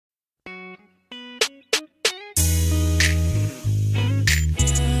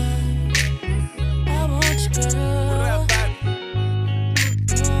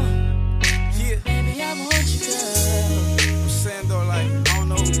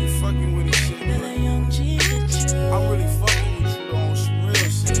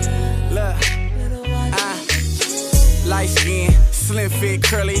fit,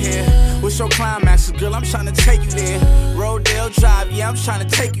 curly hair. What's your climax, girl? I'm tryna take you there. Rodale Drive, yeah, I'm tryna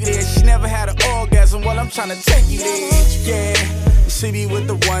take you there. She never had an orgasm, well, I'm tryna take you there. Yeah, she be with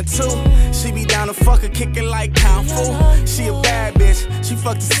the 1-2. She be down to fuck her, kickin' like Kung Fu. She a bad bitch, she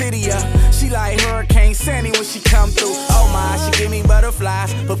fuck the city up. She like Hurricane Sandy when she come through. Oh my, she give me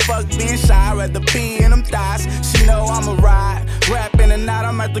butterflies, but fuck being shy, I'd rather be in them thighs. She know I'ma ride, rapping and night.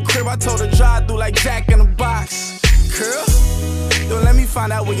 I'm at the crib, I told her drive through like Jack in the Box. Girl, yo, let me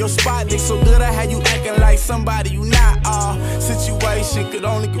find out where your spot is. So good I had you acting like somebody you not. Situation could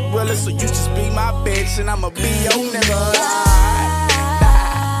only gorilla, so you just be my bitch and I'ma be your nigga.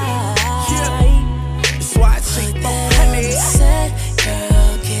 That's why I cheat for honey.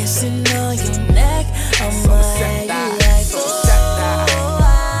 Girl, kissing on your neck, I'ma have you like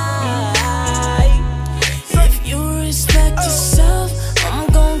if you respect yourself, I'm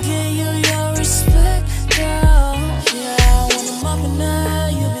gon' give you your respect, girl. Yeah, I want 'em up and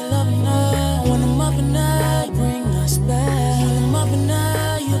night, you be loving her. I want 'em up and night, bring us back. Want 'em up and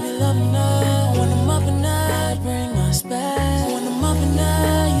night, you be loving her. I want 'em up and night, bring us back. Want 'em up and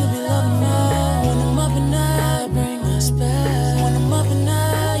night, you be loving her. I want 'em up and night, bring us back. Want 'em up and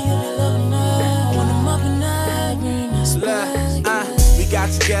night, you be loving her. I want 'em up and night, bring us back. We got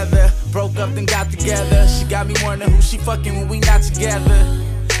together, broke up then got together. She got me wondering who she fucking when we not together.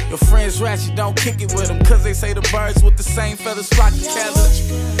 Your friends ratchet, don't kick it with them, cause they say the birds with the same feathers flock together.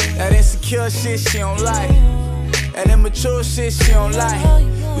 That insecure shit she don't like, that immature shit she don't like.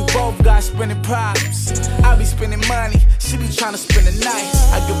 We both got spending problems. I be spending money, she be tryna spend the night.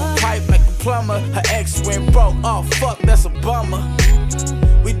 I give a pipe like a plumber, her ex went broke. Oh fuck, that's a bummer.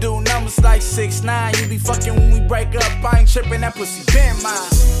 We do numbers like 6'9". You be fucking when we break up, I ain't tripping, that pussy been mine.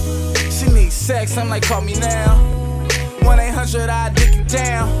 She needs sex, I'm like, call me now. 1-800, I dick it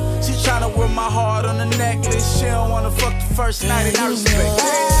down. She tryna wear my heart on the necklace. She don't wanna fuck the first night, and I respect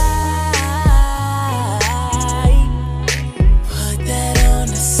that. Put that on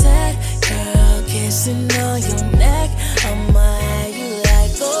the set, girl, kissing on your neck, I'ma have you like,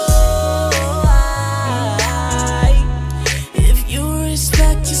 if you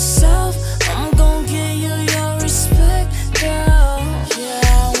respect yourself, I'm gon' give you your respect, girl. Yeah,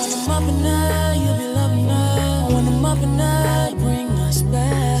 I want 'em up and night, you be loving her. I want 'em up and night, bring us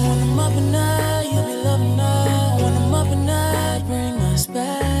back. I want 'em up and night, you be loving her. I want 'em up and night, bring us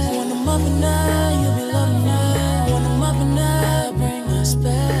back. I want 'em up and night, you be loving her. I want 'em up and night, bring us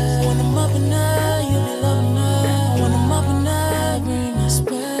back. I want 'em up and night, you be loving her. I want 'em up and night, bring us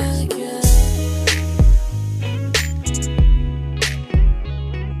back, yeah.